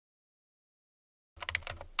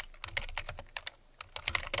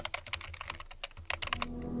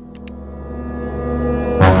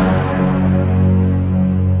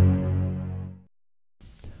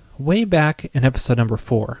Way back in episode number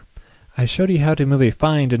 4, I showed you how to move a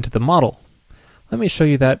find into the model. Let me show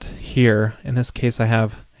you that here. In this case, I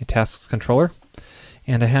have a tasks controller,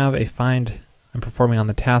 and I have a find I'm performing on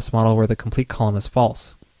the task model where the complete column is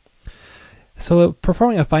false. So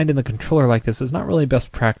performing a find in the controller like this is not really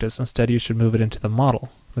best practice. Instead, you should move it into the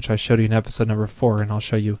model, which I showed you in episode number 4, and I'll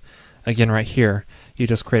show you again right here. You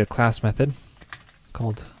just create a class method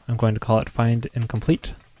called, I'm going to call it find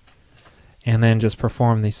incomplete, and then just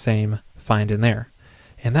perform the same find in there.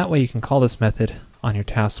 And that way you can call this method on your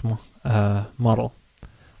task model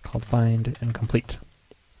called find incomplete.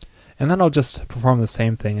 And then I'll just perform the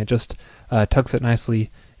same thing. It just tucks it nicely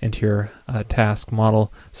into your task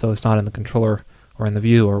model so it's not in the controller or in the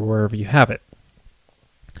view or wherever you have it.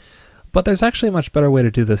 But there's actually a much better way to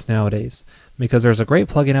do this nowadays, because there's a great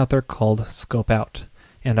plugin out there called Scope Out,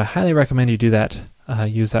 and I highly recommend you do that.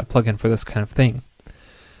 Use that plugin for this kind of thing,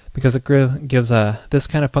 because it gives this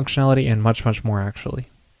kind of functionality and much more actually.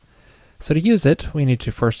 So to use it, we need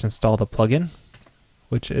to first install the plugin,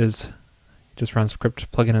 which is just run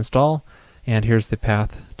script plugin install, and here's the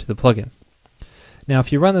path to the plugin. Now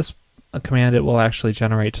if you run this command, it will actually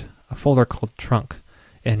generate a folder called trunk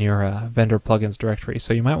in your vendor plugins directory,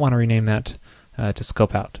 so you might want to rename that to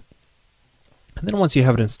Scope Out. And then once you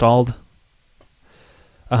have it installed,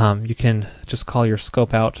 you can just call your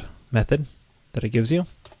Scope Out method that it gives you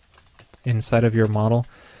inside of your model,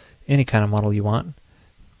 any kind of model you want.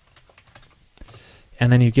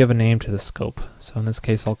 And then you give a name to the scope. So in this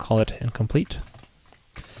case, I'll call it incomplete.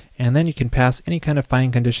 And then you can pass any kind of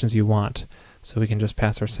find conditions you want. So we can just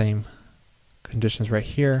pass our same conditions right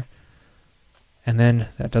here. And then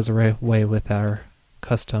that does away with our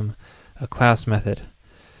custom class method.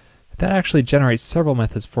 That actually generates several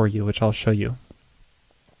methods for you, which I'll show you.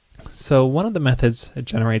 So one of the methods it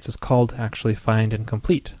generates is called actually find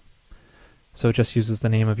incomplete. So it just uses the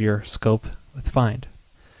name of your scope with find.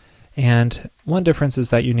 And one difference is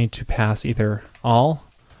that you need to pass either all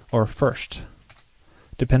or first,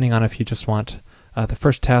 depending on if you just want the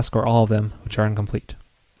first task or all of them, which are incomplete.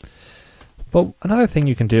 But another thing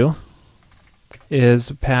you can do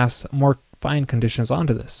is pass more find conditions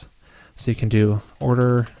onto this. So you can do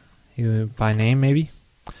order by name maybe.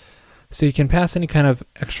 So you can pass any kind of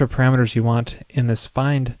extra parameters you want in this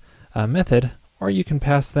find method, or you can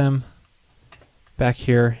pass them back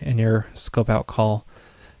here in your Scope Out call,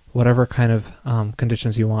 whatever kind of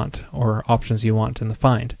conditions you want or options you want in the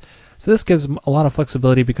find. So this gives a lot of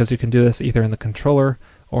flexibility because you can do this either in the controller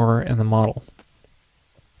or in the model.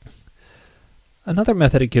 Another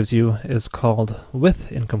method it gives you is called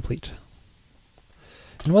with incomplete.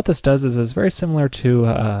 And what this does is it's very similar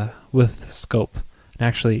to with scope, and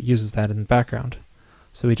actually it uses that in the background.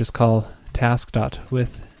 So we just call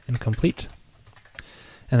task.with incomplete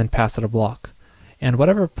and then pass it a block. And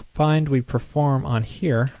whatever find we perform on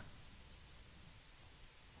here,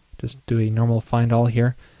 just do a normal find all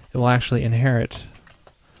here, it will actually inherit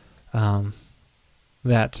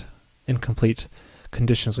that incomplete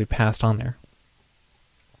conditions we passed on there.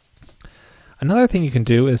 Another thing you can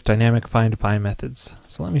do is dynamic find by methods.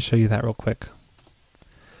 So let me show you that real quick.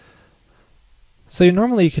 So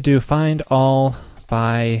normally you could do find all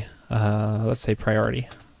by, let's say priority.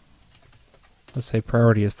 Let's say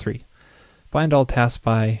priority is 3. Find all tasks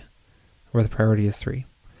by where the priority is 3.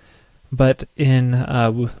 But in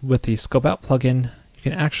with the Scope Out plugin, you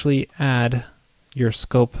can actually add your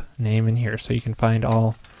scope name in here, so you can find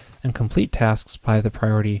all incomplete tasks by the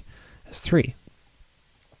priority as 3.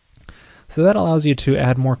 So that allows you to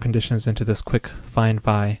add more conditions into this quick find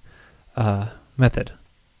by method.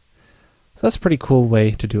 So that's a pretty cool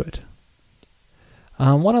way to do it.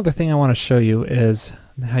 One other thing I want to show you is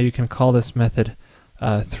how you can call this method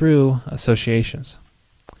through associations.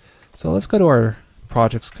 So let's go to our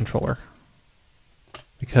projects controller,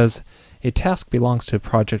 because a task belongs to a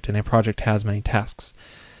project and a project has many tasks.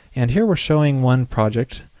 And here we're showing one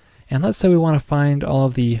project, and let's say we want to find all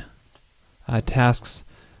of the tasks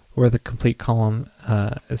where the complete column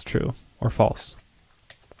is true or false.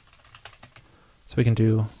 So we can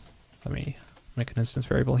do, let me make an instance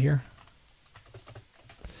variable here.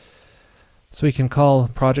 So we can call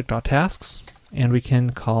project.tasks, and we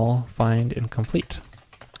can call find incomplete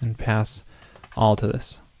and pass all to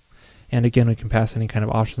this. And again, we can pass any kind of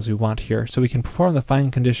options we want here. So we can perform the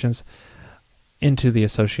find conditions into the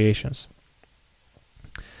associations.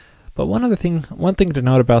 But one thing to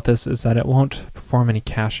note about this is that it won't perform any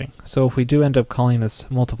caching. So if we do end up calling this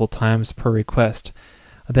multiple times per request,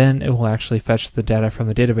 then it will actually fetch the data from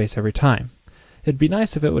the database every time. It'd be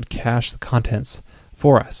nice if it would cache the contents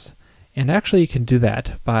for us. And actually you can do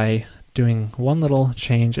that by doing one little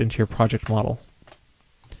change into your project model.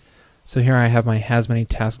 So here I have my has many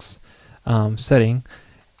tasks setting,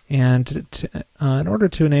 and in order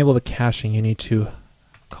to enable the caching, you need to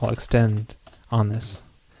call extend on this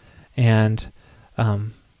and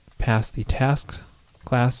pass the task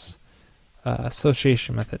class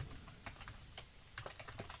association method,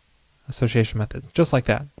 just like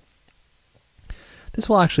that. This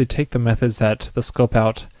will actually take the methods that the scope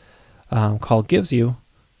out call gives you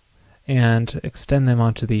and extend them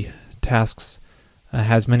onto the tasks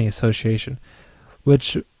has many association,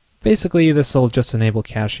 which basically this will just enable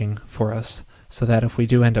caching for us, so that if we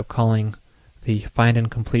do end up calling the find and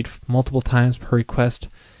complete multiple times per request,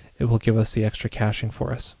 it will give us the extra caching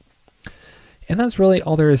for us. And that's really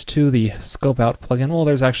all there is to the scope out plugin. Well,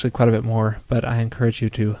 there's actually quite a bit more, but I encourage you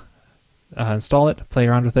to install it, play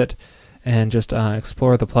around with it, and just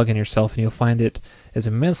explore the plugin yourself, and you'll find it is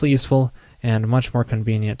immensely useful and much more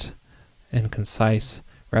convenient and concise.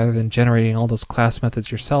 Rather than generating all those class methods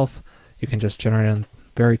yourself, you can just generate them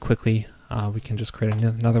very quickly. We can just create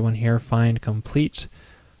another one here, find complete,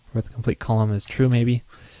 where the complete column is true maybe.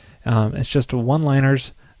 It's just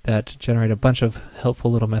one-liners that generate a bunch of helpful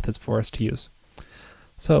little methods for us to use.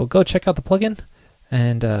 So go check out the plugin,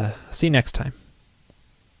 and see you next time.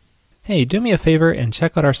 Hey, do me a favor and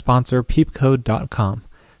check out our sponsor, peepcode.com.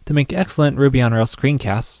 They make excellent Ruby on Rails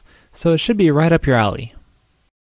screencasts, so it should be right up your alley.